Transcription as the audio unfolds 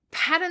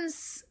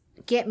patterns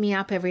get me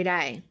up every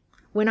day.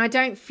 When I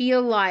don't feel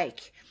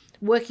like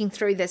working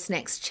through this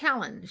next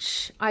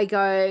challenge, I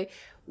go,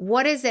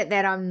 what is it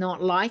that I'm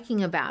not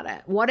liking about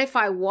it? What if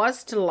I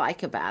was to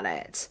like about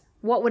it?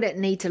 What would it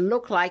need to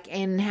look like,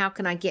 and how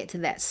can I get to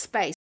that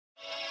space?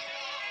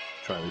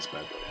 Try this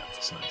bad boy out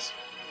for size.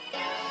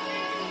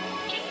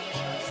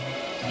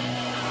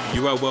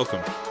 You are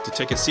welcome to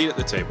take a seat at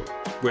the table,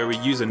 where we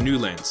use a new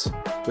lens,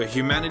 where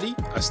humanity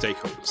are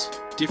stakeholders.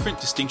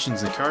 Different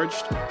distinctions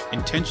encouraged,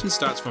 intention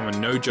starts from a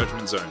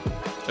no-judgment zone.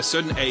 A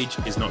certain age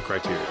is not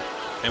criteria,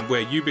 and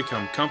where you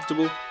become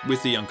comfortable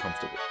with the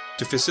uncomfortable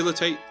to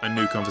facilitate a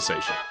new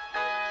conversation.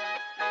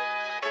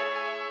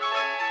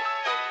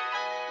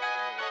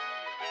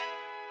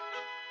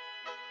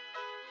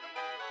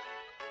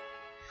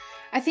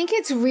 I think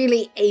it's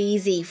really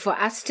easy for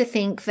us to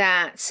think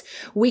that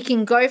we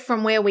can go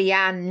from where we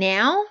are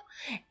now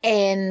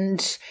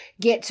and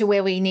get to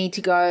where we need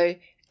to go,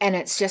 and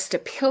it's just a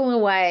pill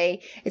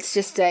away, it's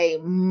just a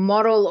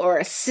model or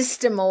a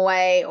system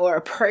away or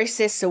a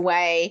process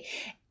away,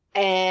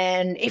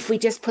 and if we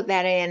just put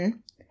that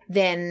in,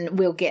 then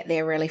we'll get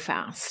there really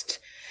fast.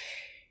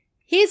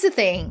 Here's the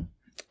thing.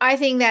 I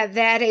think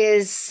that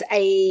is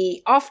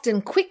a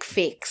often quick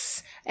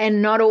fix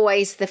and not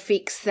always the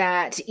fix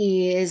that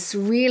is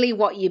really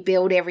what you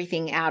build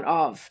everything out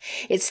of.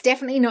 It's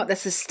definitely not the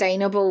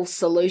sustainable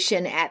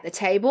solution at the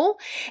table.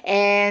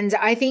 And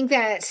I think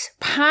that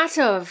part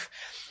of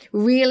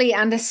really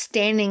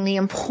understanding the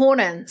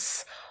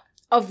importance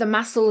of the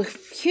muscle of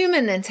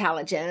human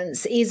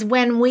intelligence is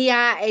when we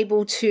are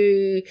able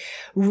to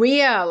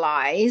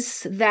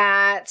realize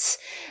that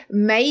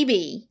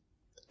maybe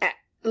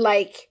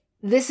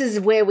this is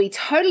where we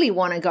totally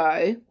want to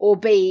go or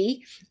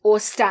be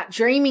or start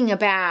dreaming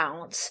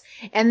about.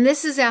 And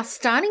this is our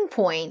starting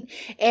point.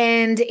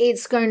 And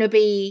it's going to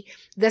be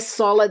the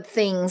solid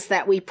things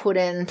that we put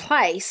in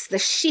place, the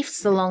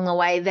shifts along the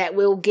way that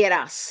will get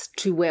us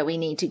to where we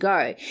need to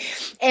go.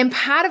 And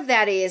part of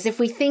that is, if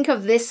we think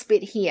of this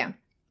bit here,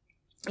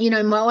 you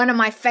know, one of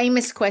my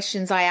famous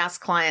questions I ask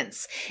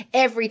clients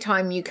every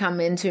time you come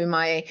into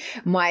my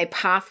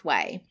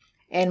pathway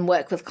and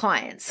work with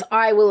clients,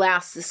 I will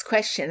ask this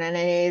question, and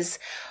it is,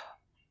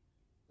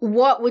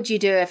 what would you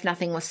do if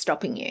nothing was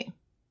stopping you?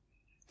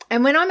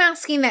 And when I'm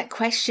asking that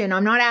question,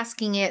 I'm not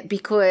asking it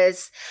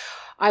because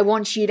I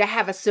want you to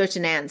have a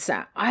certain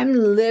answer. I'm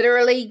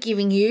literally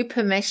giving you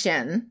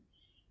permission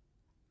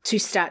to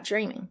start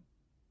dreaming,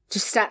 to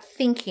start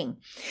thinking,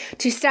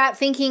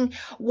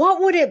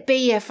 what would it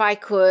be if I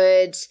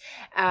could,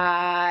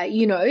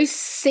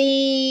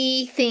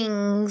 see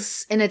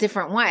things in a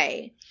different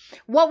way?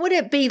 What would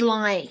it be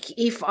like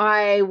if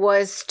I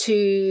was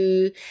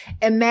to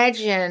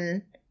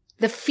imagine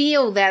the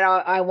feel that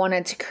I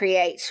wanted to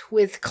create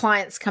with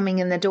clients coming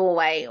in the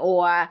doorway,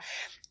 or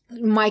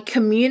my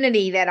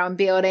community that I'm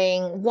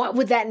building? What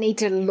would that need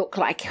to look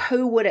like?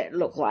 Who would it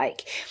look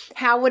like?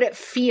 How would it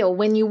feel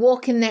when you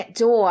walk in that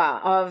door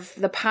of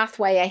the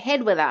pathway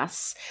ahead with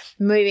us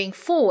moving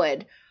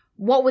forward?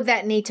 What would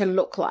that need to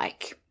look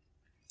like?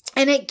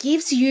 And it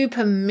gives you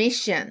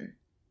permission,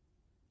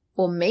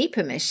 or me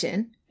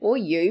permission, or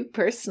you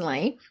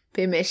personally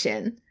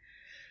permission,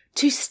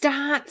 to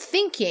start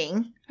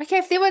thinking, okay,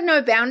 if there were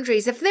no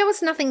boundaries, if there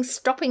was nothing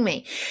stopping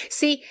me.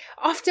 See,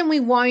 often we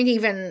won't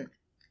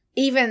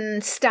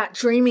even start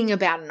dreaming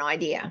about an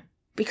idea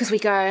because we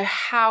go,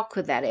 how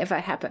could that ever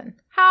happen?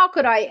 How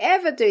could I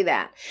ever do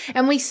that?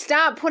 And we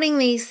start putting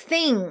these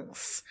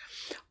things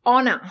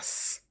on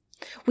us.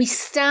 We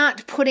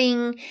start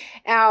putting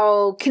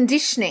our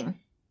conditioning.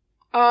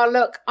 Oh,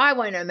 look, I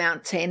won't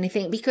amount to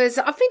anything because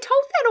I've been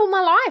told that all my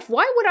life.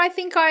 Why would I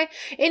think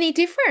any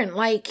different?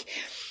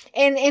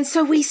 And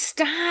so we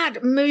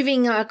start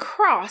moving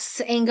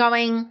across and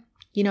going,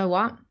 you know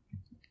what?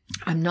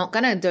 I'm not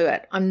going to do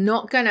it. I'm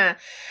not going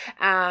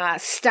to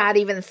start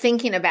even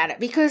thinking about it,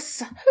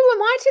 because who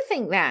am I to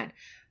think that?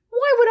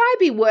 Why would I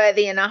be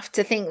worthy enough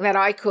to think that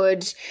I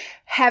could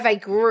have a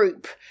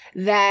group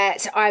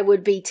that I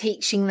would be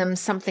teaching them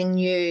something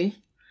new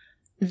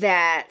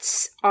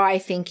that I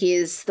think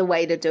is the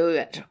way to do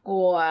it,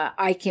 or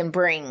I can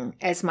bring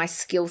as my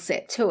skill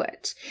set to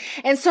it?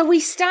 And so we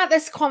start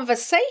this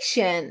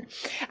conversation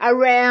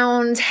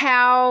around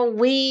how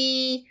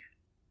we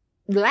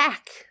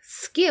lack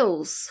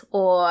skills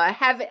or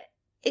have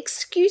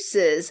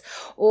excuses,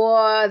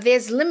 or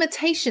there's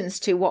limitations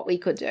to what we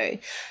could do.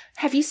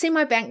 Have you seen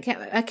my bank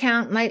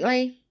account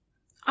lately?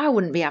 I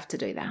wouldn't be able to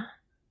do that.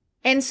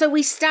 And so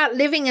we start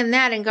living in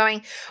that and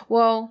going,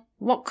 well,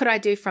 what could I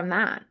do from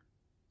that?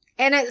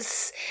 And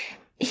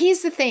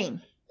here's the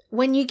thing.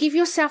 When you give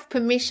yourself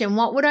permission,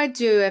 what would I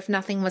do if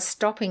nothing was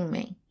stopping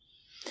me?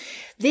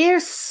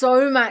 There's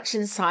so much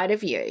inside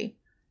of you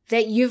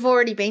that you've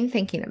already been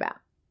thinking about,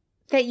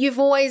 that you've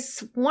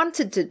always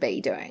wanted to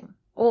be doing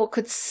or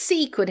could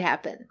see could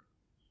happen.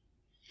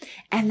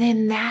 And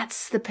then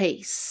that's the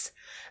piece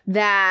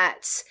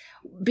that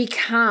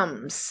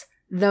becomes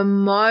the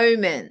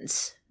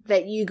moment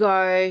that you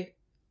go,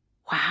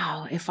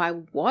 wow, if I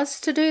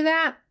was to do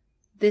that,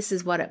 this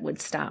is what it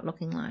would start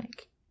looking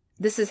like.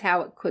 This is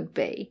how it could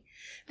be.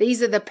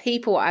 These are the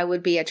people I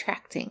would be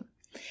attracting.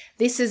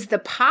 This is the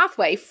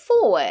pathway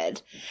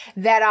forward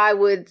that I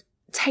would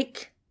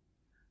take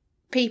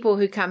people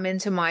who come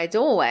into my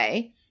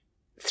doorway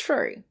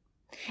through.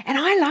 And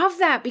I love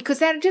that because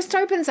that just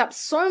opens up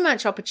so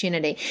much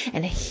opportunity.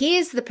 And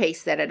here's the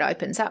piece that it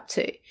opens up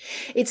to.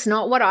 It's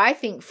not what I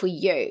think for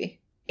you.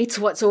 It's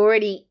what's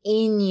already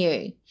in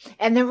you.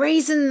 And the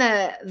reason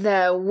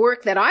the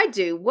work that I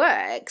do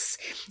works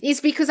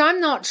is because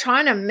I'm not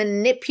trying to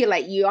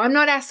manipulate you. I'm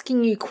not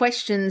asking you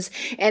questions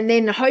and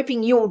then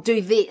hoping you'll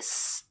do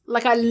this.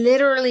 Like I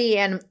literally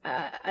am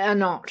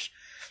not.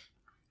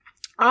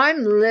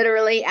 I'm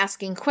literally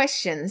asking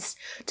questions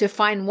to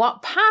find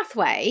what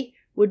pathway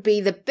would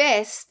be the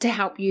best to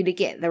help you to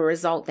get the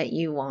result that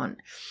you want.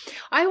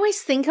 I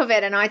always think of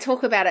it and I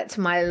talk about it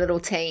to my little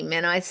team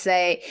and I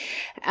say,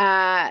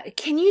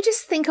 can you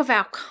just think of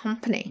our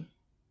company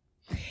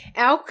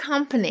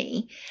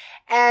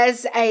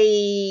as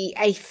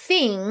a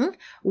thing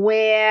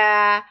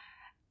where,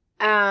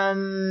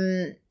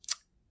 as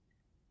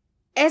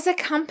a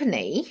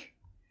company,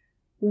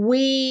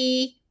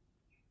 do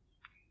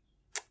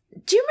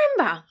you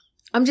remember?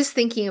 I'm just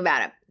thinking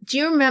about it. Do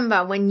you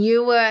remember when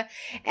you were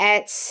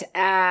as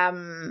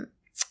a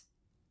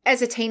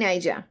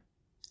teenager,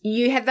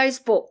 you had those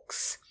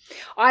books?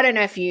 I don't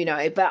know if you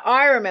know, but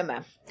I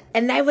remember.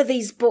 And they were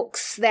these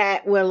books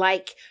that were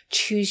like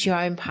choose your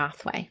own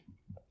pathway.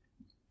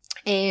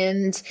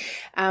 And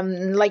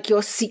like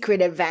your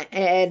secret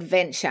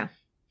adventure.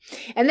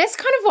 And that's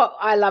kind of what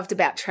I loved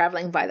about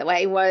traveling, by the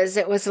way, was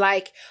it was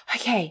like,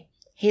 okay,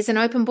 here's an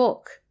open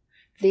book.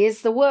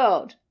 There's the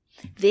world.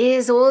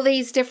 There's all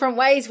these different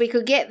ways we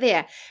could get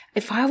there.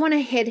 If I want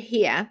to head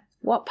here,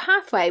 what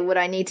pathway would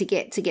I need to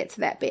get to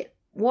that bit?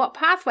 What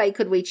pathway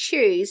could we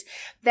choose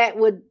that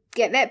would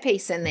get that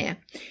piece in there?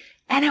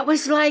 And it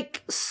was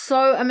like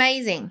so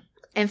amazing.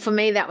 And for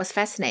me, that was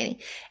fascinating.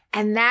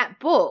 And that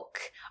book,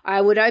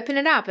 I would open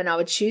it up and I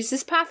would choose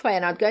this pathway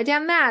and I'd go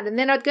down that and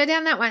then I'd go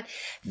down that one.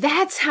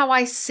 That's how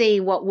I see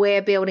what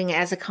we're building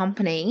as a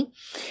company.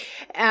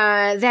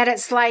 That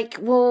it's like,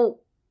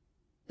 well,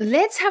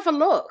 let's have a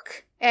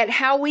look at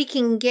how we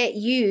can get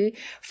you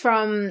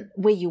from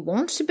where you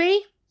want to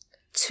be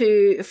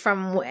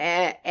from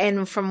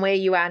where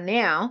you are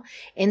now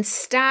and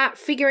start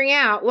figuring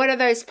out what are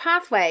those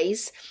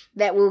pathways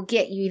that will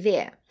get you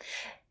there.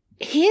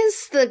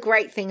 Here's the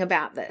great thing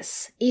about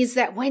this is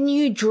that when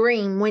you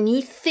dream, when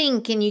you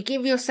think and you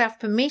give yourself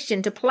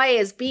permission to play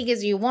as big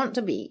as you want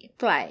to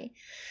play,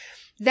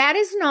 that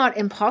is not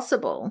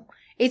impossible.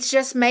 It's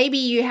just maybe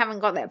you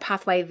haven't got that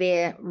pathway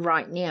there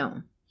right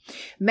now.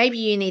 Maybe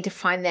you need to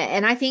find that.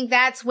 And I think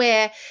that's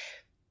where,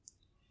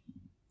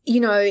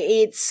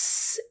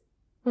 it's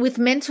with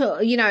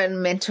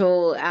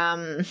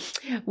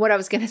what I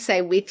was going to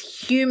say, with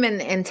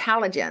human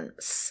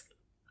intelligence,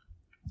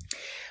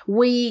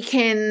 we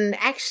can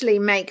actually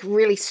make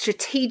really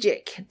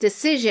strategic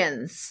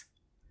decisions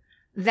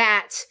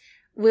that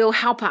will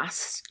help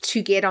us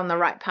to get on the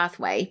right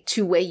pathway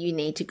to where you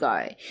need to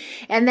go.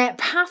 And that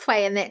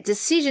pathway and that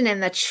decision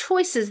and the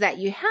choices that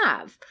you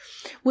have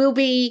will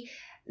be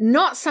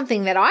not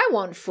something that I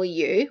want for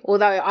you,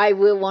 although I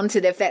will want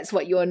it if that's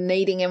what you're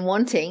needing and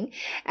wanting.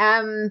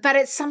 But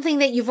it's something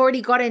that you've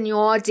already got in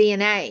your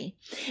DNA.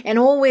 And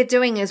all we're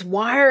doing is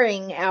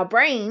wiring our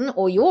brain,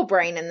 or your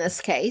brain in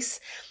this case,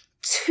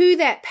 to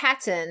that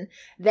pattern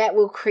that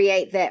will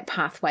create that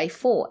pathway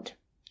forward.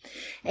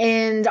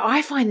 And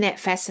I find that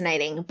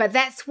fascinating. But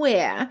that's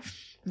where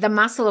the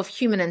muscle of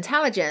human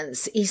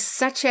intelligence is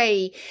such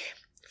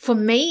for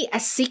me, a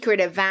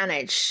secret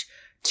advantage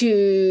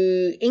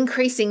to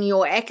increasing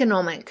your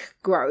economic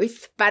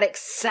growth, but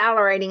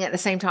accelerating at the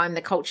same time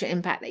the culture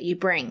impact that you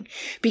bring,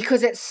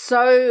 because it's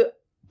so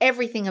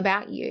everything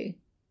about you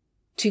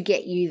to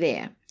get you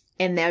there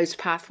in those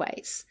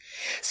pathways.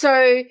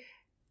 So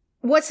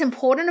what's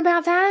important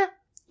about that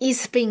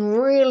is being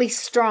really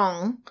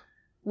strong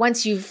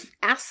once you've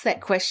asked that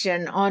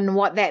question on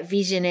what that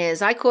vision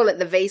is. I call it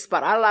the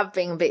V-spot. I love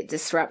being a bit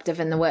disruptive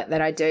in the work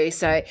that I do.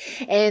 So,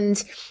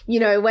 and,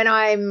 when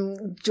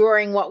I'm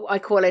drawing what I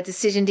call a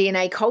decision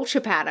DNA culture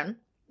pattern,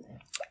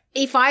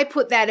 if I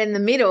put that in the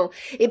middle,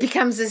 it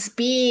becomes this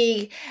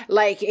big,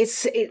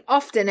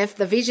 often if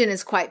the vision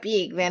is quite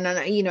big, then,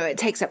 it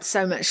takes up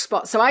so much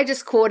spot. So I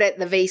just called it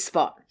the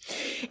V-spot.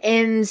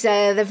 And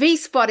the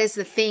V-spot is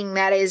the thing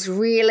that is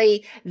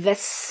really the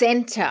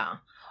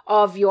center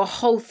of your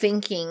whole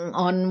thinking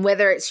on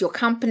whether it's your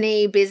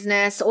company,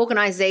 business,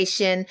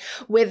 organization,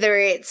 whether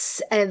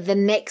it's the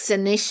next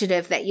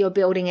initiative that you're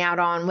building out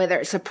on, whether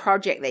it's a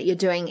project that you're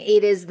doing.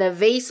 It is the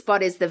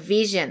V-spot is the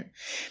vision,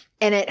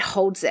 and it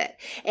holds it.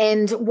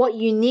 And what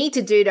you need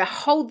to do to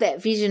hold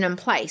that vision in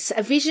place,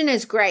 a vision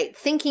is great.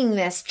 Thinking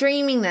this,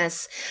 dreaming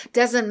this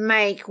doesn't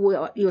make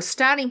what your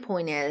starting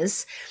point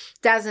is,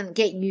 doesn't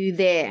get you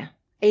there.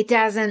 It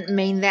doesn't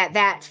mean that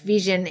that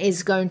vision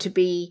is going to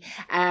be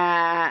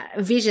a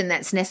vision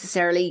that's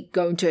necessarily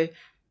going to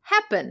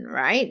happen,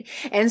 right?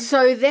 And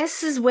so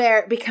this is where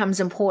it becomes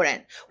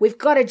important. We've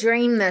got to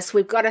dream this.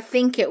 We've got to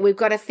think it. We've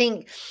got to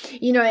think,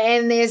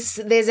 and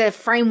there's a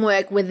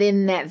framework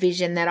within that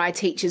vision that I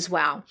teach as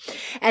well.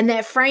 And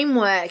that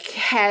framework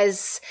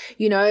has,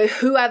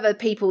 who are the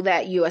people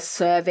that you are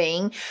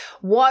serving?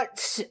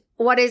 What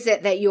is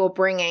it that you're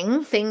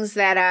bringing? Things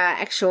that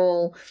are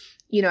actual,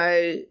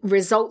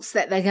 results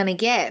that they're going to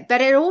get.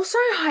 But it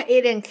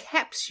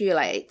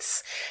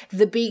encapsulates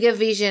the bigger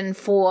vision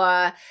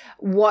for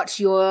what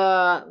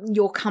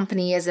your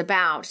company is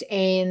about.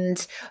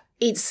 And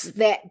it's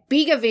that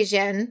bigger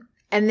vision.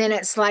 And then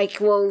it's like,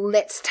 well,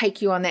 let's take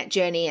you on that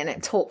journey. And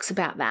it talks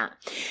about that.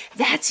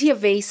 That's your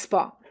V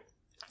spot.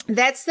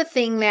 That's the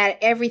thing that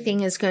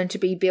everything is going to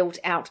be built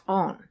out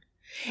on.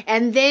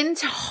 And then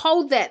to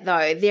hold that,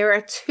 though, there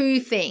are two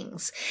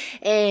things.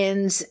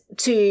 And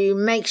to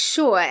make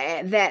sure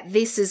that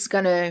this is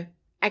going to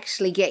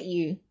actually get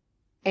you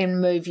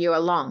and move you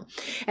along.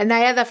 And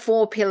they are the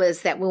 4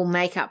 pillars that will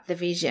make up the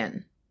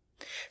vision.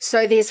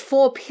 So there's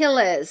 4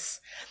 pillars.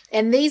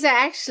 And these are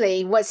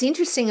actually, what's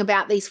interesting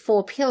about these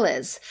 4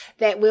 pillars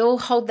that will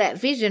hold that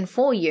vision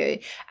for you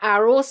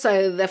are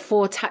also the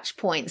 4 touch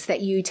points that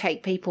you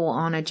take people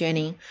on a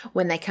journey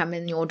when they come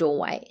in your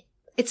doorway.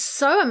 It's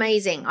so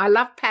amazing. I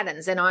love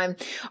patterns, and I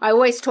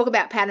always talk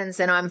about patterns,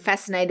 and I'm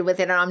fascinated with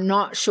it, and I'm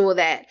not sure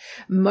that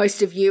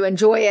most of you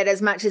enjoy it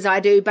as much as I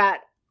do, but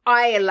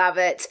I love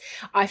it.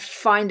 I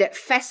find it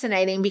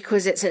fascinating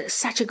because it's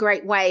such a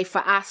great way for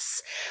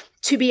us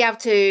to be able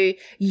to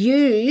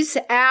use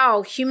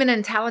our human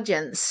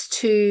intelligence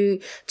to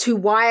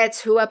wire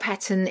to a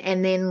pattern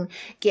and then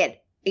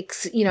get,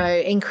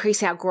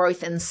 increase our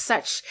growth and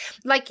such.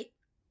 Like,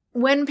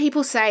 when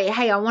people say,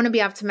 hey, I want to be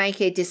able to make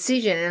a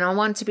decision and I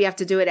want to be able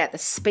to do it at the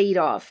speed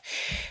of,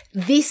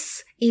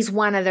 this is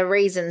one of the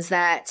reasons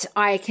that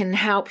I can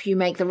help you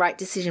make the right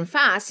decision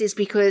fast, is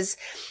because,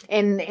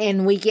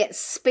 and we get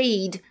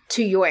speed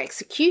to your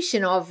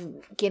execution of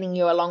getting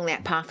you along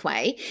that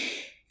pathway,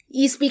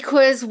 is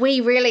because we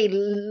really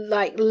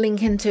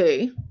link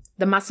into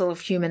the muscle of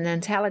human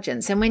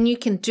intelligence. And when you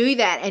can do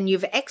that and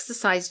you've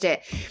exercised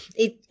it,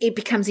 it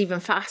becomes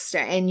even faster.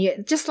 And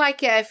you, just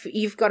like if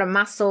you've got a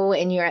muscle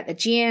and you're at the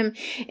gym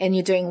and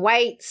you're doing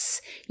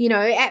weights,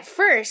 at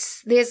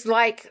first there's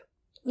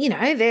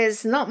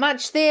there's not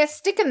much there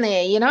sticking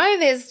there,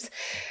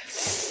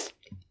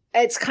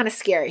 it's kind of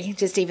scary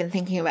just even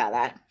thinking about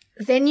that.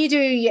 Then you do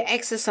your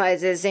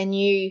exercises and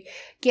you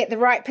get the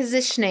right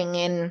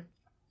positioning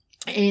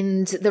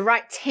and the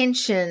right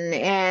tension,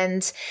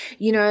 and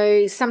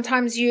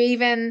sometimes you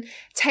even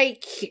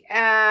take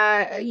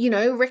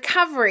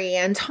recovery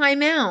and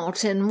time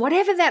out and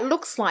whatever that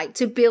looks like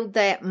to build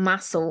that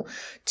muscle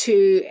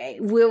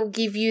will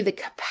give you the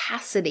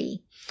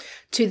capacity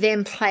to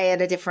then play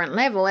at a different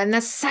level. And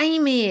the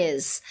same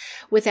is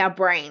with our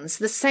brains,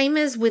 the same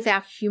is with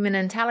our human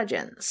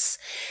intelligence,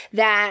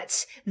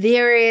 that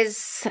there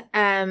is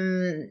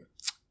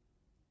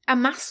a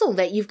muscle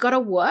that you've got to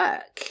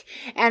work.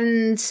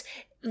 And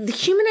the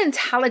human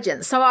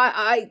intelligence, so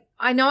I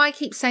know I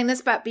keep saying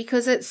this, but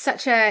because it's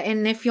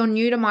and if you're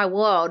new to my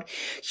world,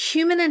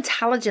 human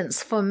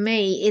intelligence for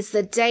me is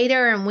the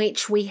data in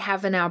which we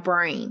have in our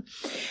brain.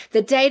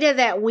 The data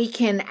that we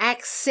can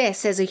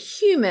access as a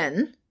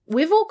human,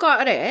 we've all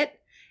got it.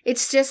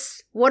 It's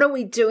just, what are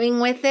we doing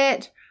with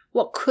it?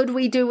 What could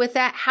we do with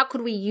that? How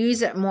could we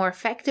use it more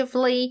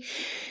effectively?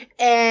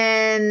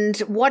 And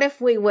what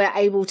if we were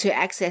able to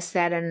access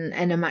that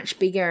in a much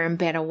bigger and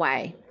better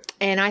way?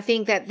 And I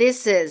think that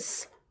this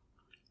is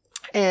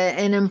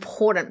an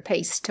important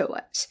piece to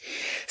it.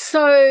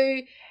 So,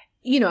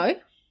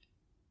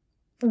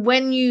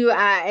 when you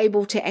are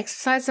able to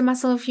exercise the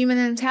muscle of human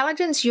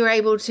intelligence, you're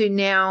able to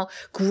now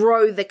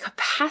grow the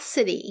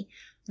capacity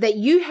that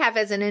you have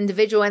as an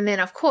individual. And then,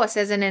 of course,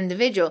 as an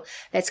individual,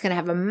 that's going to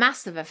have a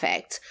massive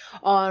effect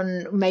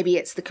on, maybe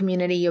it's the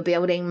community you're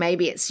building,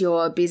 maybe it's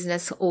your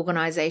business,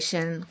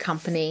 organization,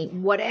 company,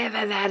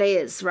 whatever that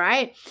is,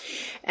 right?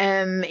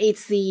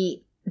 It's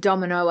the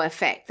domino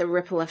effect, the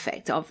ripple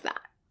effect of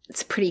that.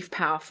 It's pretty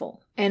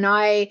powerful. And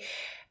I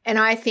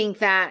think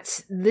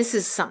that this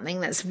is something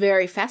that's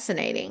very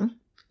fascinating,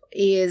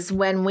 is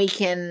when we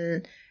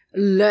can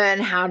learn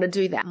how to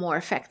do that more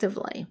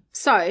effectively.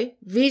 So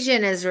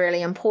vision is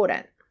really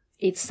important.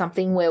 It's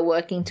something we're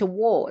working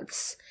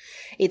towards.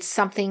 It's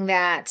something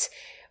that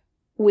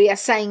we are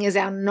saying is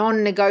our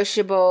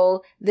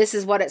non-negotiable. This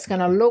is what it's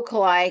going to look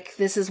like.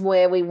 This is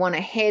where we want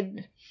to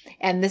head.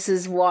 And this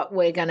is what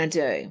we're going to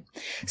do.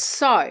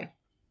 So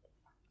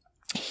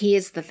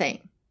here's the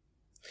thing.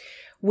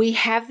 We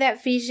have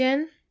that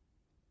vision.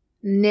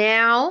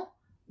 Now,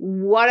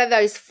 what are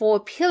those 4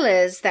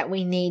 pillars that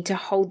we need to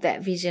hold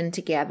that vision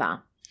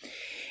together?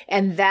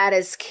 And that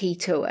is key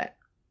to it.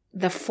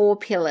 The 4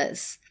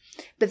 pillars.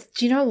 But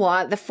do you know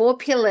what? The 4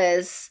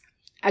 pillars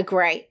are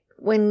great.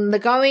 When the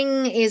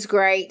going is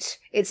great,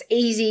 it's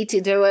easy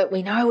to do it.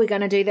 We know we're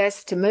going to do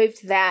this, to move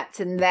to that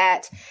and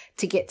that,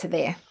 to get to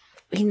there.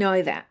 We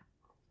know that.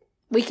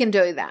 We can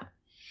do that.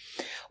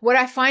 what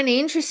I find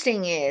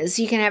interesting is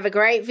you can have a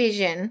great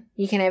vision,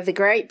 you can have the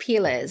great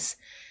pillars,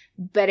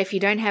 but if you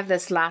don't have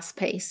this last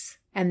piece,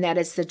 and that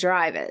is the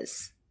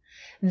drivers,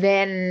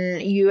 then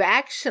you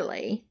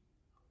actually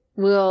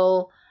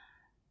will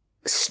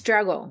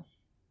struggle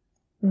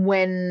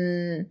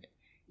when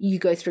you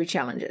go through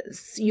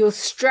challenges. You'll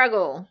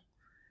struggle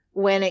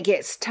when it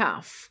gets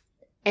tough.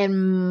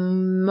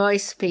 And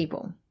most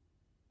people,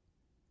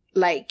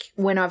 like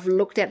when I've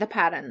looked at the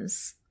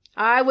patterns,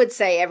 I would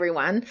say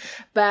everyone,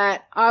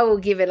 but I will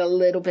give it a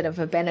little bit of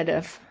a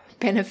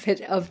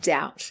benefit of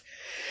doubt.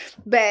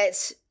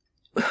 But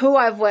who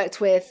I've worked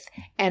with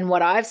and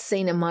what I've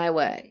seen in my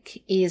work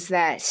is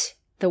that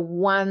the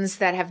ones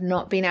that have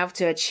not been able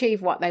to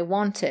achieve what they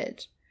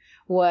wanted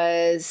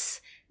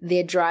was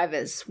their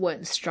drivers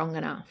weren't strong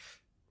enough.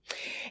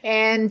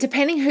 And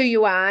depending who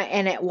you are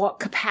and at what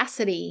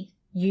capacity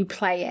you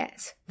play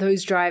at,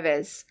 those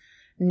drivers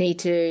need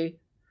to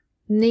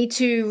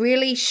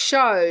really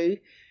show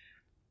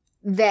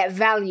that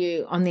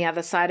value on the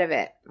other side of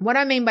it. What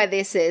I mean by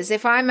this is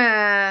if I'm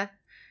a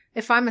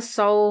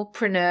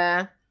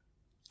soulpreneur,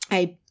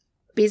 a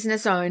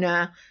business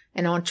owner,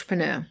 an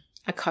entrepreneur,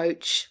 a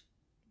coach,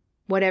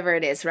 whatever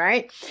it is,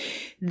 right?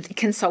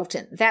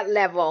 Consultant, that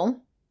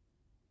level,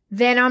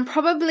 then I'm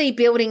probably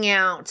building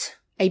out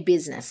a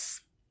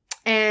business.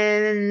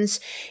 And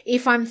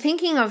if I'm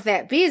thinking of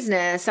that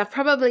business, I've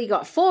probably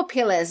got 4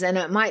 pillars, and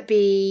it might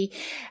be,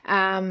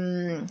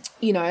 4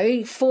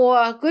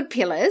 good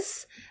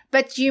pillars,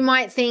 but you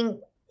might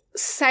think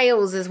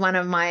sales is one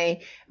of my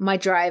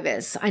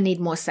drivers. I need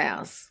more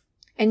sales.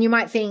 And you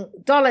might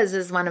think dollars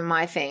is one of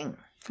my thing.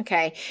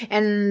 Okay.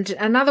 And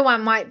another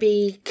one might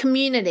be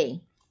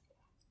community.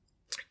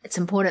 It's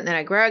important that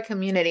I grow a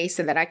community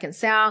so that I can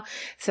sell,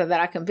 so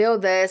that I can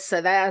build this, so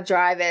they are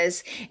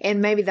drivers.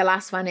 And maybe the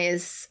last one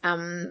is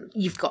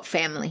you've got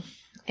family.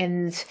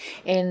 And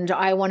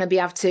I want to be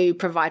able to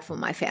provide for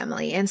my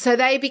family. And so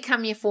they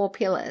become your 4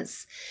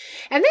 pillars.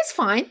 And that's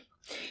fine.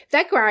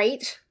 They're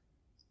great.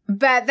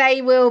 But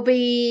they will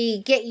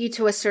get you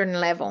to a certain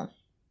level.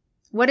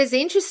 What is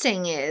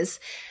interesting is,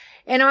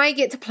 and I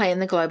get to play in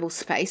the global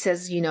space,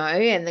 as you know,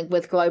 and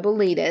with global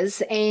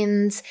leaders.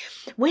 And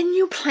when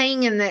you're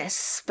playing in this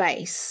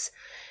space,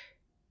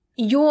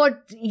 your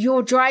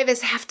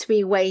drivers have to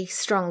be way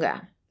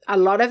stronger. A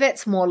lot of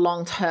it's more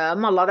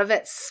long-term. A lot of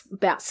it's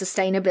about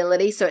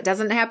sustainability, so it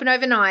doesn't happen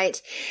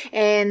overnight.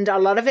 And a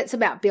lot of it's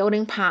about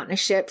building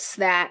partnerships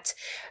that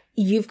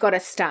you've got to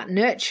start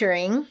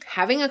nurturing,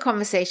 having a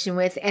conversation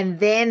with, and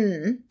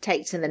then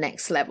take to the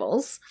next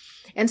levels.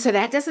 And so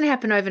that doesn't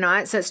happen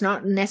overnight. So it's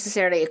not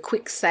necessarily a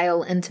quick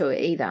sale into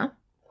it either,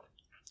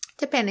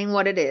 depending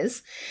what it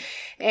is.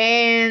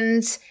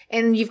 And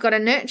you've got to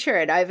nurture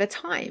it over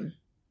time.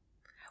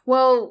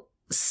 Well,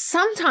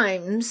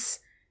 sometimes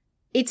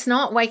it's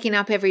not waking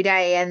up every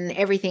day and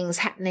everything's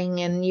happening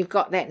and you've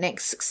got that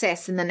next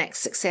success and the next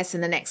success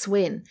and the next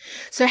win.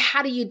 So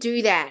how do you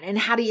do that? And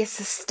how do you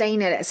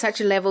sustain it at such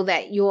a level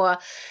that you're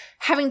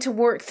having to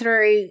work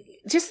through?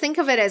 Just think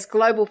of it as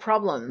global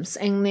problems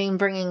and then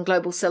bringing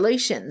global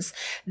solutions.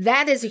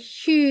 That is a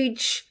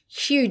huge,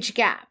 huge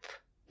gap.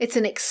 It's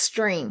an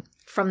extreme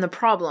from the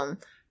problem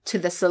to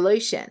the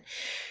solution.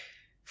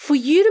 For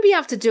you to be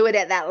able to do it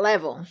at that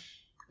level,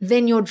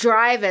 then your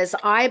drivers,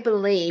 I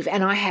believe,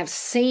 and I have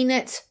seen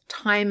it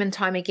time and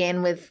time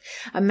again with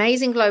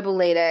amazing global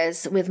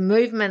leaders, with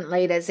movement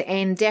leaders,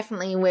 and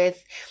definitely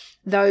with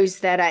those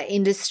that are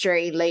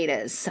industry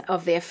leaders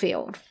of their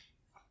field,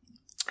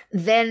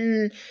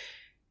 then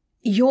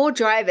your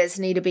drivers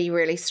need to be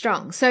really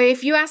strong. So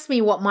if you ask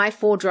me what my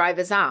 4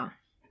 drivers are,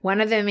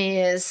 one of them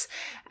is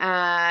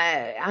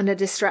under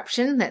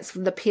disruption. That's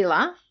the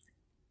pillar.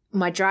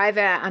 My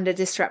driver under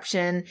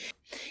disruption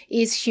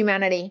is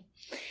humanity.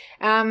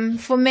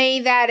 For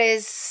me, that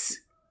is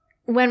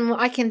when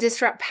I can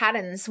disrupt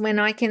patterns, when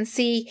I can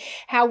see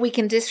how we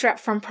can disrupt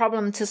from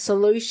problem to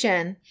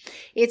solution.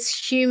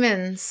 It's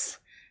humans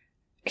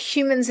as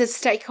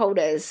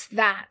stakeholders.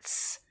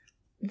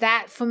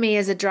 That for me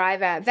is a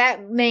driver.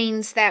 That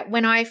means that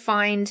when I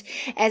find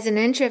as an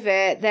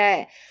introvert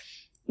that,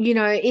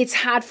 it's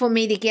hard for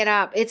me to get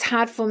up. It's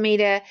hard for me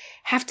to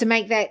have to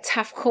make that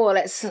tough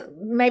call.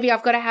 Maybe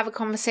I've got to have a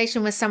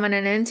conversation with someone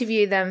and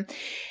interview them.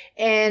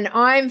 And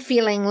I'm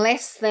feeling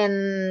less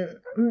than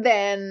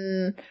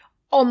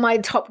on my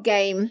top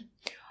game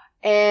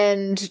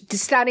and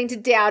starting to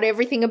doubt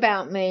everything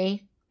about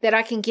me, that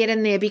I can get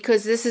in there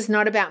because this is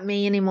not about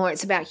me anymore.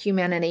 It's about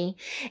humanity.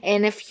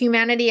 And if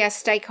humanity are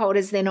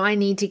stakeholders, then I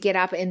need to get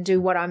up and do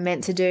what I'm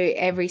meant to do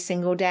every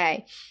single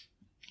day.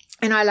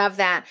 And I love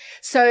that.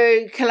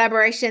 So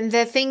collaboration,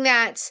 the thing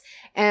that,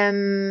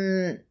 innovation,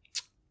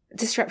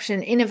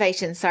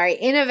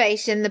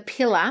 the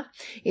pillar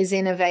is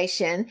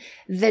innovation.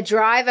 The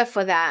driver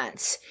for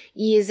that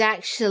is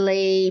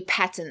actually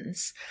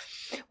patterns.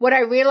 what I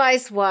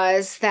realized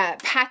was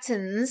that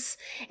patterns,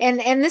 and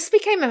this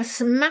became a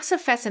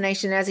massive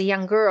fascination as a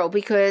young girl,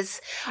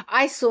 because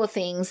I saw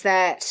things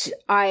that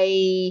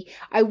I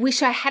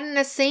wish I hadn't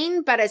have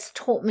seen, but it's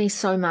taught me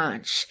so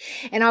much.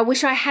 And I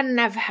wish I hadn't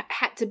have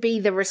had to be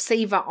the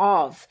receiver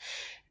of.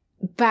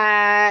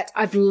 But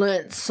I've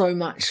learned so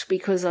much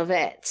because of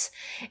it.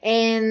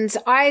 And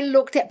I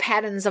looked at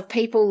patterns of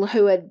people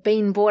who had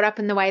been brought up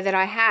in the way that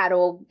I had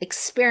or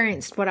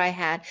experienced what I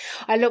had.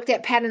 I looked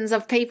at patterns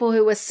of people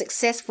who were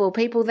successful,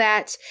 people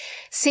that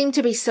seemed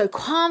to be so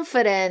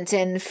confident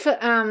and,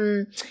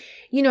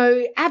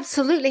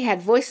 absolutely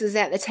had voices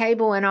at the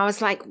table. And I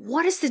was like,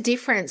 what is the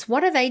difference?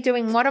 What are they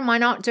doing? What am I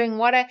not doing?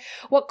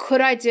 What could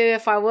I do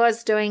if I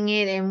was doing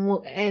it?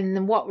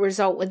 And what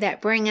result would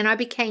that bring? And I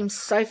became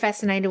so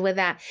fascinated with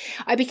that.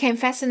 I became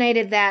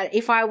fascinated that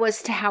if I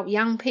was to help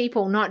young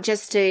people, not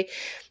just to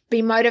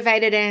be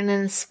motivated and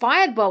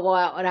inspired by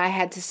what I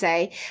had to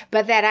say,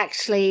 but that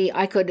actually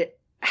I could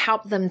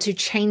help them to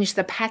change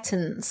the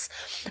patterns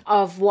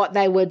of what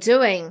they were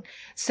doing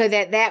so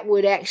that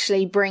would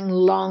actually bring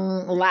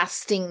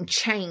long-lasting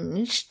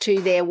change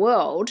to their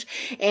world,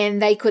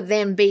 and they could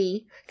then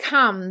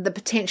become the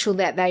potential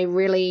that they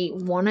really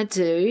want to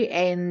do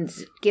and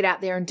get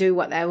out there and do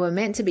what they were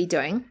meant to be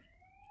doing.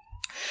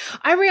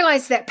 I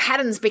realized that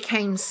patterns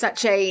became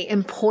such an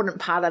important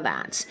part of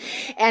that.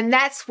 And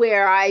that's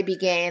where I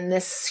began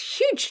this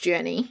huge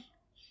journey,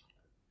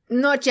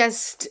 not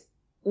just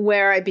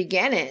where I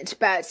began it,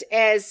 but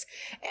as,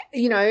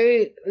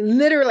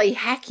 literally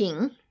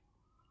hacking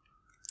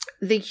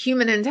the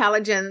human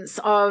intelligence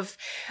of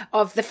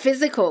the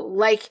physical.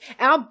 Like,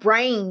 our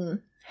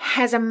brain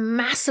has a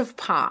massive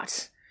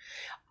part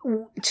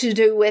to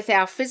do with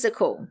our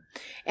physical,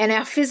 and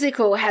our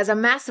physical has a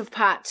massive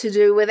part to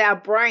do with our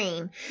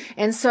brain.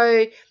 And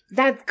so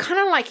they're kind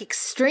of like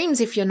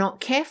extremes if you're not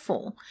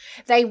careful.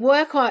 They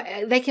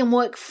can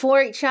work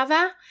for each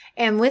other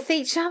and with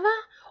each other,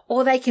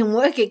 or they can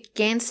work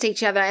against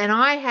each other. And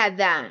I had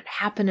that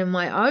happen in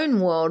my own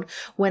world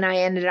when I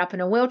ended up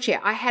in a wheelchair.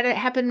 I had it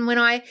happen when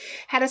I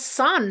had a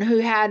son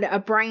who had a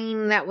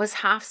brain that was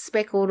half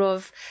speckled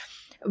of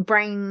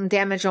brain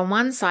damage on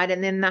one side,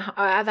 and then the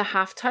other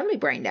half totally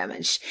brain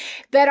damaged.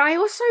 But I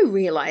also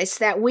realized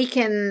that we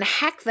can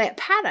hack that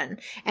pattern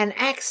and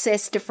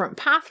access different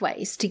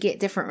pathways to get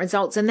different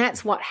results. And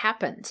that's what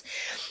happened.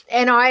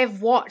 And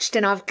I've watched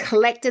and I've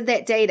collected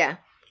that data,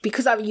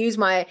 because I've used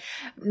my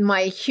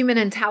human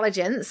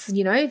intelligence,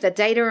 the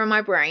data in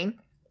my brain,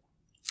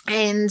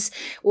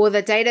 or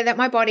the data that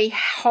my body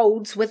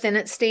holds within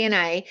its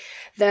DNA,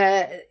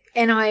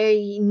 and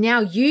I now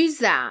use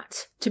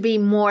that to be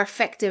more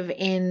effective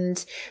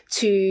and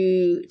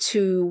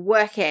to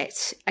work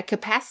at a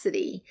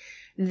capacity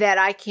that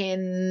I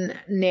can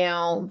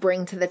now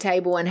bring to the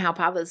table and help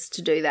others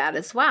to do that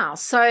as well.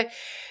 So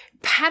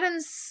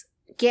patterns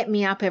get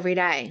me up every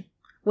day.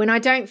 When I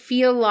don't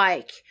feel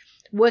like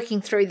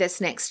working through this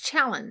next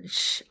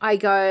challenge, I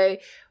go,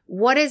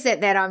 what is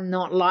it that I'm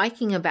not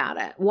liking about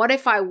it? What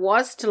if I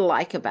was to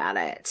like about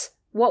it?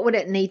 What would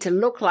it need to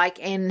look like,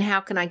 and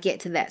how can I get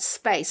to that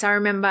space? I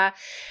remember,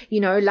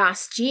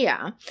 last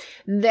year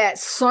that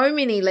so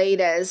many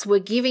leaders were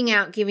giving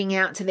out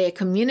to their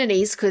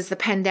communities because the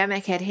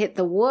pandemic had hit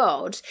the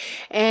world,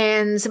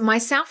 and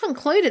myself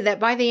included, that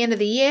by the end of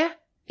the year,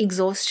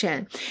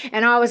 exhaustion.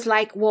 And I was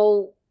like,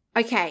 well,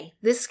 okay,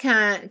 this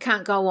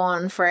can't go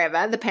on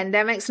forever. The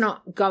pandemic's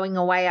not going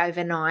away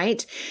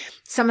overnight.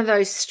 Some of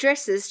those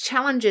stresses,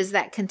 challenges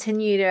that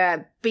continue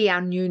to be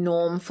our new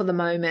norm for the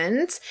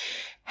moment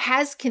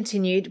has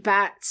continued,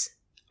 but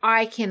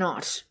I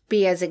cannot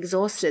be as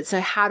exhausted. So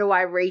how do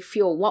I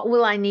refuel? What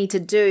will I need to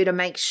do to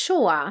make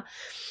sure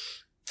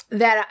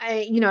that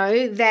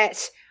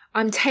that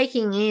I'm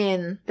taking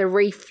in the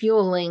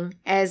refueling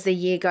as the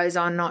year goes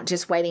on, not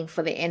just waiting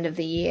for the end of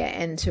the year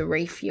and to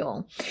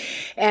refuel.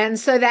 And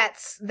so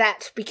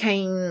that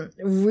became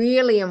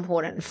really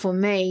important for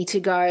me to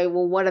go,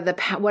 well,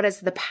 what is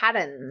the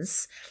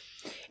patterns?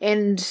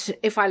 And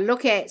if I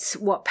look at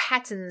what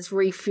patterns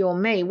refuel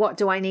me, what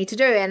do I need to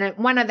do? And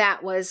one of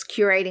that was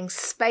curating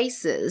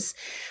spaces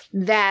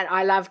that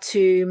I love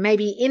to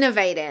maybe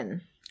innovate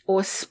in,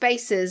 or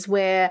spaces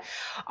where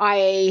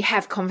I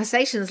have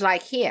conversations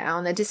like here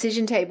on the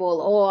decision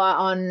table,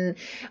 or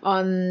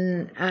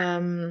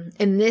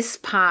in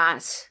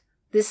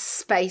this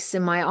space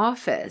in my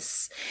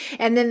office.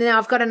 And then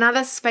I've got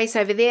another space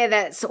over there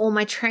that's all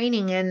my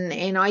training,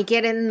 and I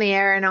get in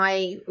there and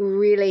I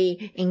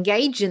really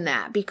engage in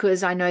that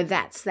because I know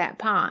that's that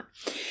part.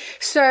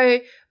 So,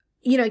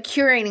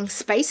 curating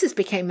spaces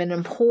became an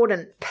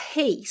important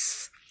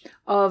piece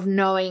of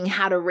knowing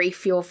how to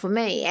refuel for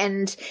me.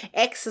 And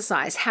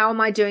exercise, how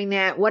am I doing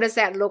that? What does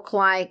that look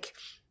like?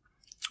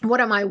 What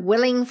am I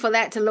willing for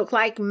that to look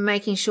like?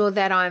 Making sure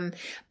that I'm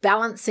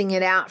balancing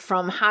it out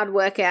from hard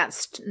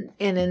workouts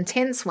and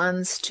intense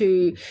ones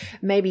to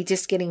maybe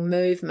just getting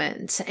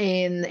movement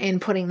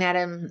and putting that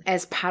in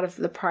as part of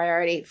the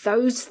priority.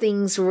 Those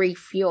things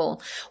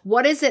refuel.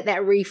 What is it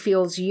that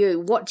refuels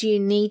you? What do you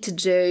need to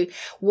do?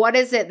 What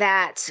is it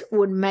that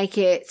would make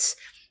it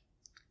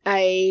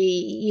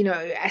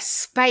a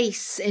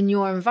space in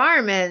your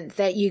environment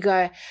that you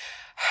go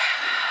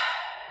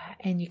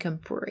and you can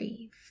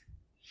breathe.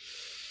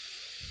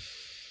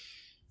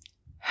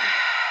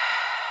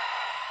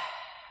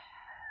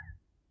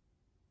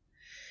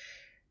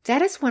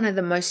 That is one of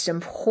the most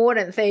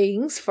important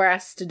things for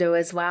us to do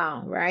as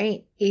well,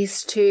 right?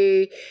 Is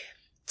to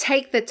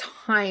take the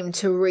time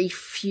to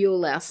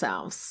refuel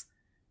ourselves,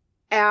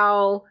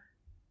 our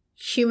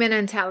human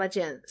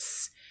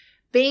intelligence.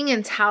 Being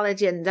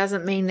intelligent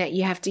doesn't mean that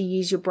you have to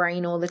use your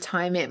brain all the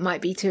time. It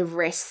might be to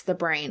rest the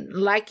brain.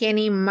 Like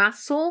any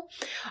muscle,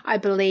 I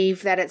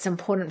believe that it's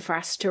important for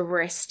us to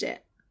rest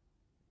it.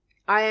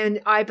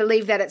 I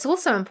believe that it's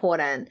also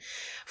important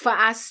for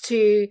us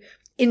to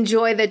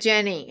enjoy the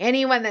journey.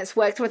 Anyone that's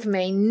worked with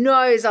me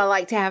knows I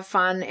like to have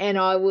fun, and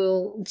I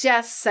will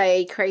just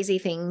say crazy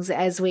things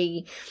as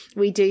we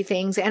do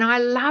things. And I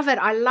love it.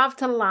 I love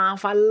to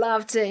laugh. I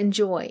love to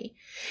enjoy.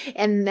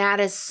 And that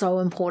is so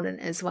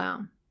important as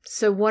well.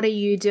 So what are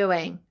you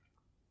doing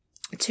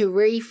to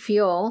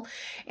refuel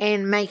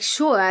and make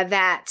sure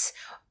that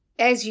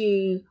as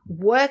you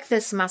work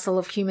this muscle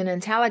of human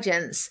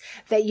intelligence,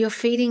 that you're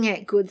feeding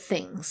it good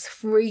things,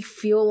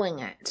 refueling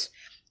it?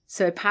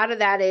 So part of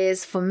that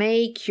is, for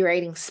me,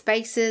 curating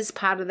spaces.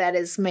 Part of that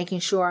is making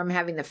sure I'm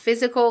having the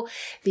physical.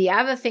 The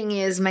other thing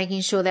is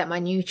making sure that my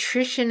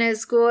nutrition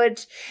is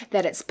good,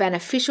 that it's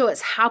beneficial.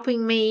 It's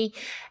helping me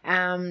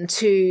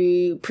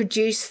to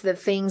produce the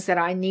things that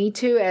I need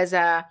to as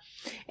a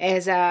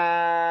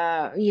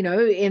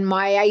in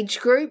my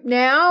age group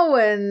now.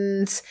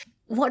 And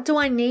what do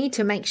I need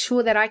to make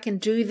sure that I can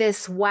do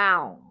this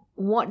well?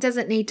 What does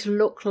it need to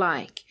look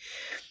like?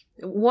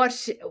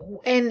 What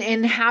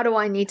and how do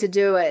I need to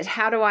do it?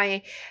 How do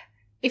I,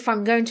 if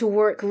I'm going to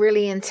work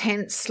really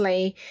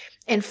intensely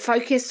and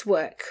focus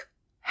work,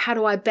 how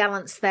do I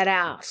balance that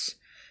out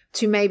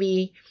to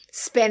maybe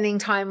spending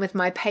time with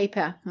my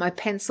paper, my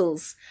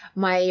pencils,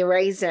 my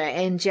eraser,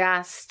 and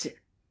just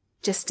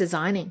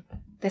designing?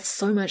 That's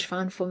so much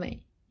fun for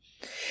me.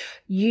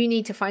 You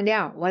need to find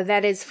out what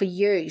that is for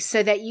you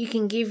so that you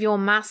can give your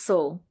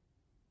muscle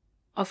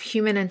of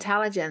human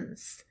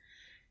intelligence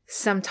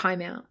some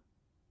time out.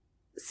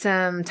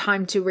 Some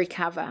time to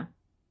recover,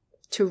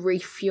 to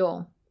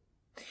refuel,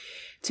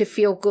 to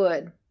feel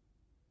good.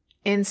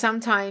 And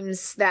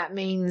sometimes that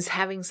means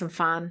having some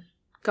fun,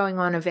 going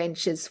on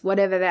adventures,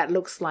 whatever that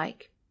looks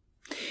like.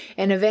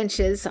 And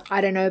adventures,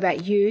 I don't know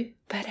about you,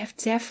 but have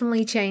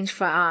definitely changed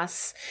for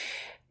us.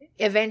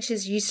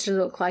 Adventures used to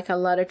look like a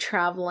lot of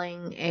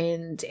traveling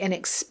and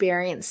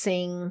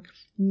experiencing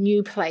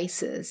new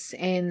places.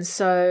 And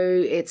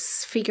so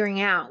it's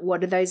figuring out,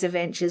 what do those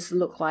adventures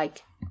look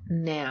like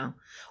now?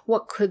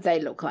 What could they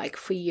look like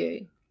for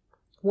you?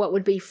 What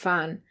would be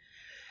fun?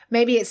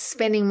 Maybe it's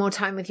spending more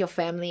time with your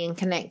family and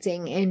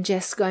connecting and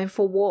just going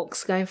for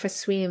walks, going for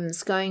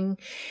swims,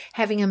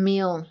 having a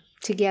meal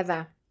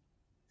together.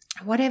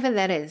 Whatever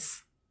that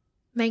is,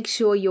 make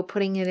sure you're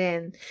putting it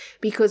in,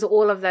 because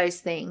all of those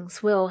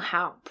things will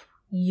help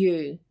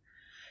you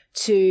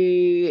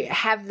to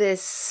have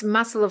this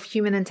muscle of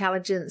human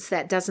intelligence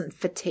that doesn't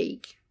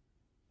fatigue.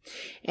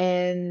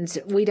 And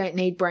we don't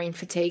need brain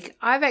fatigue.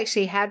 I've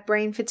actually had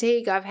brain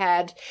fatigue. I've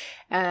had,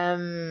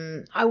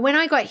 when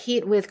I got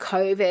hit with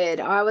COVID,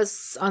 I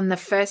was on the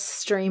first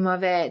stream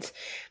of it.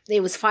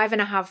 It was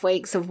 5.5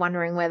 weeks of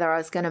wondering whether I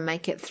was going to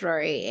make it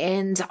through.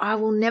 And I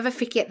will never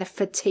forget the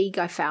fatigue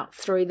I felt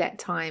through that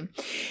time.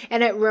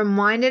 And it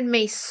reminded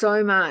me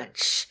so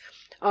much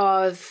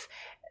of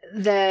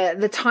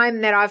the time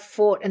that I've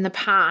fought in the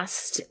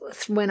past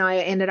when I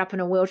ended up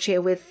in a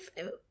wheelchair with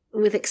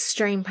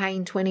extreme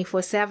pain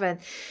 24/7,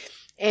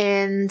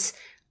 and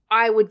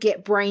I would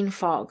get brain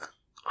fog.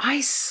 I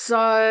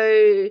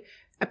so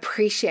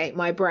appreciate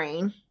my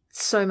brain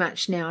so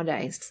much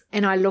nowadays,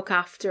 and I look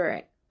after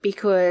it,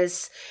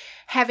 because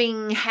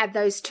having had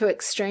those two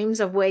extremes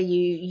of where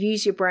you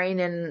use your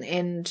brain,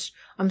 and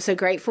I'm so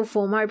grateful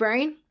for my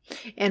brain.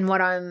 And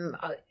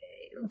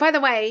by the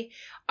way,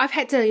 I've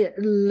had to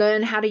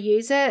learn how to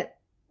use it.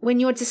 When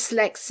you're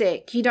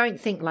dyslexic, you don't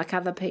think like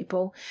other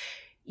people.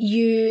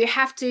 You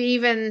have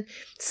to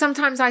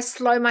sometimes I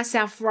slow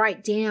myself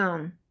right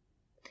down,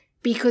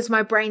 because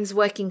my brain's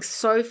working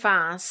so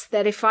fast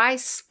that if I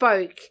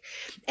spoke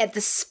at the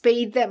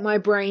speed that my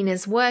brain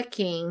is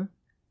working,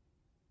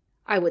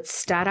 I would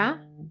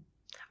stutter.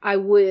 I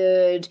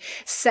would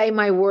say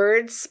my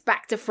words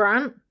back to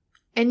front,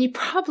 and you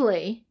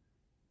probably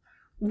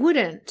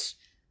wouldn't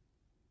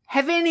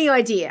have any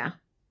idea,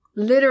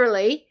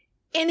 literally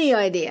any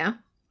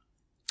idea,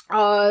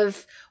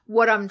 of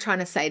what I'm trying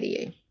to say to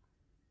you.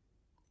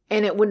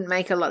 And it wouldn't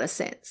make a lot of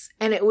sense.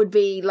 And it would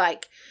be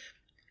like,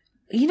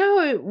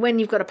 when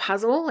you've got a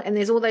puzzle and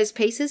there's all those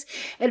pieces,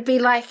 it'd be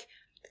like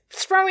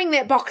throwing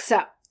that box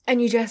up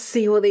and you just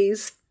see all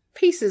these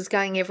pieces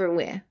going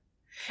everywhere.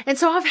 And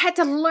so I've had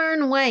to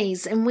learn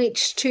ways in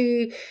which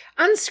to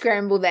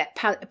unscramble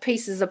that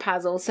pieces of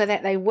puzzle so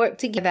that they work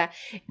together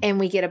and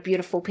we get a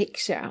beautiful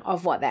picture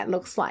of what that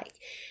looks like.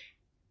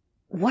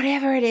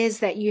 Whatever it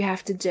is that you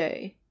have to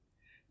do,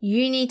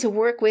 You need to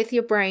work with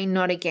your brain,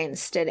 not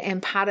against it.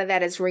 And part of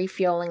that is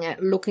refueling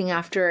it, looking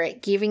after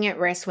it, giving it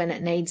rest when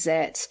it needs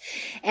it.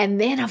 And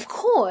then, of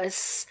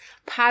course,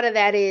 part of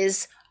that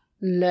is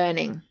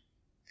learning.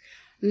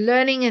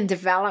 Learning and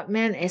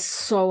development is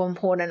so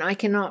important. I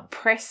cannot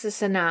press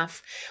this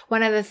enough.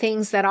 One of the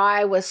things that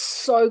I was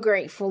so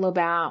grateful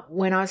about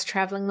when I was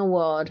traveling the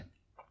world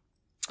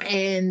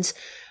and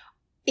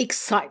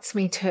excites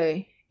me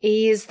too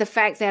is the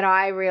fact that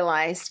I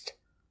realized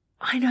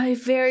I know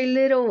very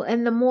little.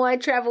 And the more I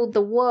traveled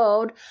the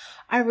world,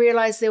 I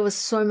realized there was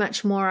so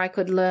much more I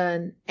could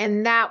learn.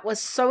 And that was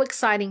so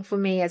exciting for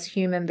me as a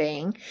human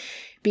being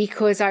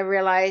because I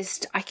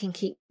realized I can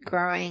keep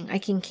growing. I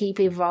can keep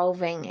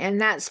evolving.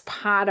 And that's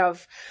part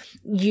of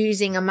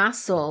using a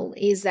muscle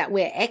is that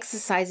we're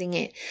exercising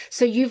it.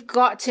 So you've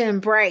got to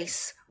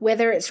embrace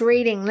whether it's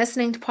reading,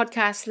 listening to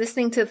podcasts,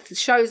 listening to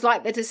shows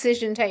like The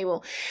Decision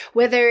Table,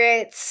 whether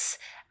it's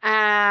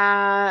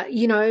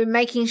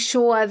making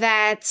sure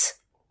that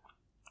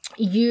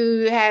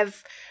you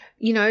have,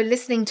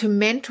 listening to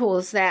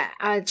mentors that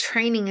are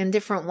training in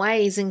different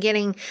ways and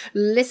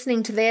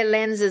listening to their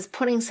lenses,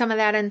 putting some of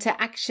that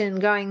into action,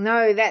 going,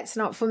 no, that's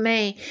not for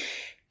me.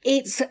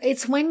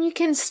 It's when you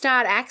can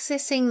start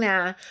accessing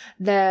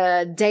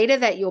the data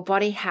that your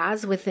body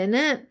has within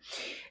it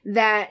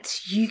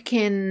that you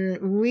can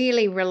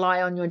really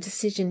rely on your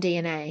decision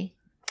DNA.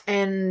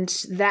 And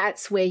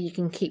that's where you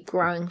can keep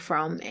growing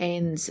from.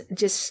 And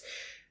just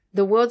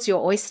the world's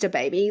your oyster,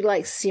 baby.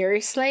 Like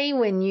seriously,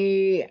 when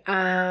you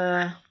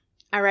are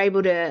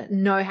able to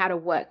know how to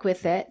work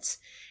with it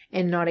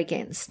and not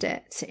against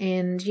it.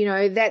 And,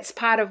 that's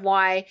part of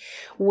why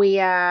we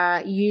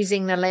are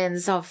using the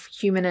lens of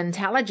human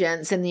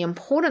intelligence. And the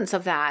importance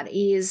of that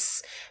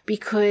is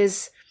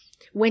because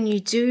when you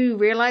do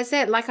realize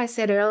that, like I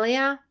said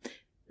earlier,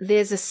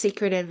 there's a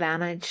secret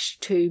advantage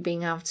to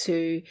being able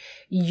to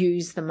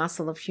use the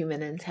muscle of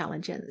human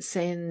intelligence.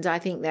 And I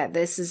think that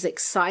this is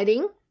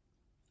exciting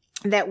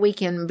that we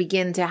can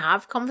begin to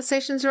have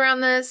conversations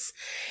around this.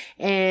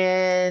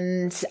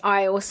 And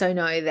I also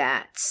know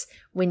that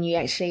when you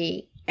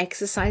actually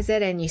exercise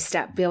it and you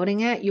start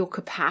building it, your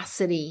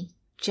capacity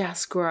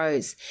just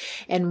grows.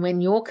 And when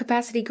your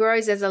capacity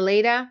grows as a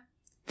leader,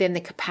 then the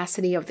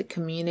capacity of the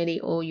community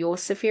or your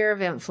sphere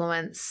of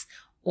influence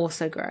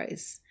also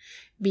grows.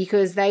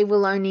 Because they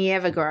will only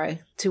ever grow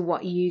to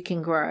what you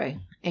can grow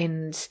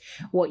and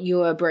what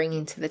you are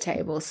bringing to the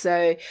table.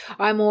 So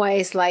I'm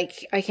always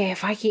like, okay,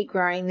 if I keep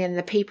growing, then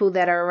the people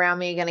that are around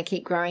me are going to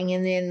keep growing.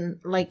 And then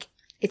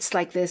it's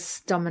like this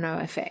domino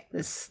effect,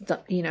 it's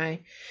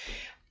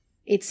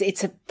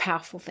a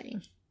powerful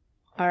thing.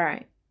 All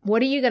right.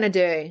 What are you going to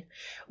do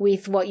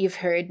with what you've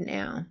heard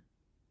now?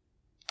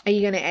 Are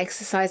you going to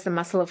exercise the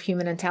muscle of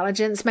human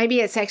intelligence? Maybe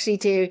it's actually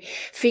to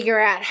figure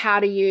out how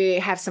do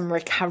you have some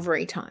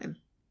recovery time.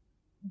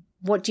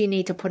 What do you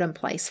need to put in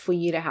place for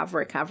you to have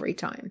recovery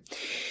time?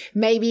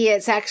 Maybe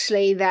it's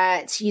actually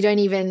that you don't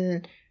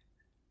even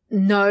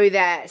know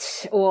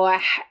that or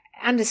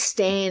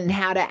understand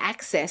how to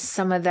access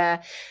some of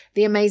the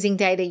amazing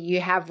data you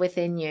have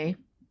within you.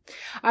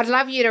 I'd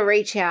love you to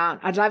reach out.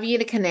 I'd love you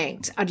to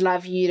connect. I'd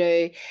love you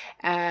to,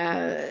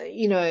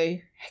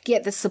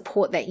 get the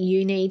support that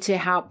you need to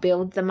help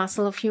build the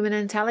muscle of human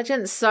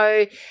intelligence.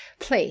 So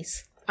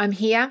please, I'm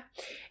here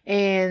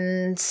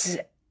and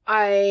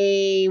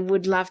I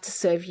would love to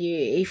serve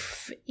you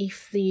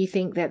if you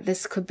think that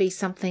this could be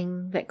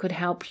something that could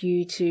help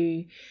you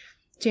to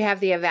have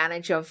the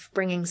advantage of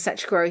bringing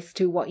such growth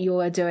to what you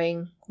are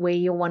doing, where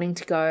you're wanting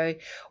to go,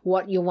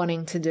 what you're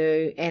wanting to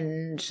do,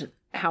 and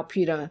help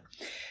you to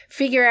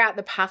figure out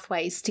the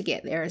pathways to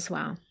get there as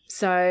well.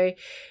 So,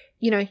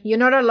 you're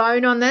not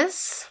alone on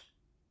this.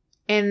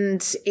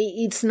 And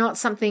it's not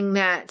something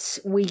that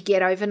we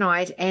get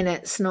overnight, and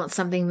it's not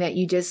something that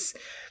you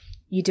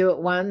do it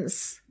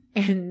once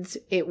and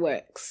it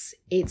works.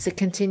 It's a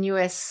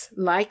continuous,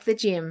 like the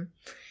gym.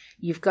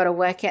 You've got to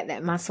work at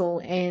that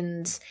muscle.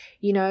 And,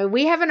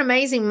 we have an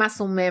amazing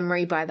muscle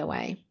memory, by the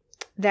way,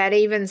 that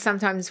even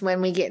sometimes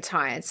when we get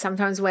tired,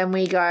 sometimes when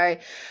we go,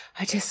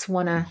 I just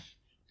want to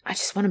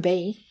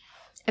be,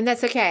 and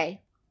that's okay.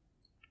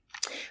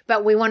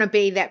 But we want to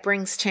be that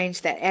brings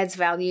change, that adds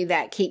value,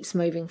 that keeps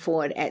moving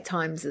forward at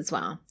times as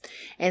well.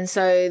 And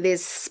so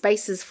there's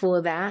spaces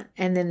for that.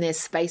 And then there's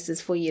spaces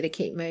for you to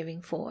keep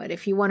moving forward.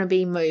 If you want to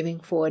be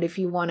moving forward, if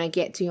you want to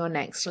get to your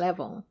next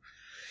level,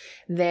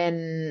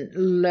 then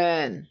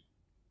learn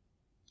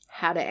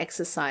how to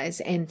exercise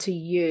and to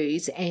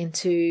use and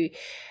to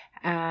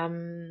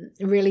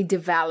really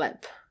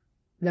develop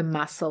the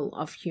muscle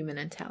of human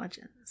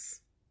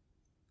intelligence.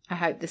 I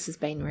hope this has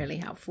been really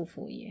helpful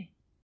for you.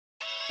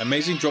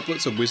 Amazing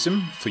droplets of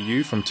wisdom for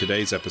you from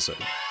today's episode.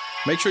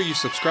 Make sure you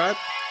subscribe,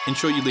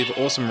 ensure you leave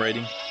an awesome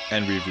rating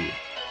and review.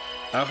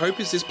 Our hope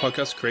is this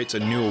podcast creates a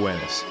new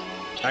awareness,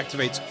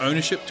 activates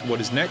ownership to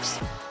what is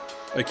next,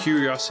 a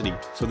curiosity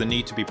for the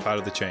need to be part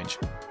of the change,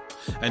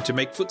 and to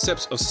make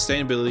footsteps of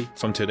sustainability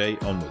from today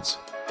onwards.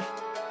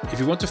 If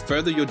you want to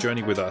further your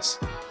journey with us,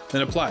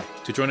 then apply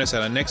to join us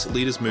at our next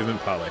Leaders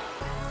Movement Parlay.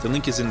 The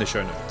link is in the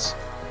show notes.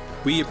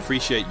 We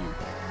appreciate you.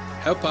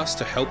 Help us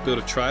to help build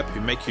a tribe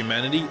who make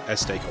humanity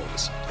as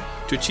stakeholders.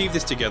 To achieve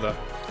this together,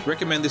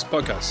 recommend this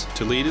podcast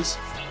to leaders,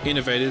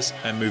 innovators,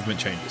 and movement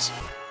changers.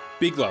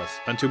 Big love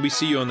until we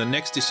see you on the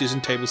next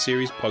Decision Table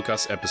Series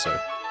podcast episode.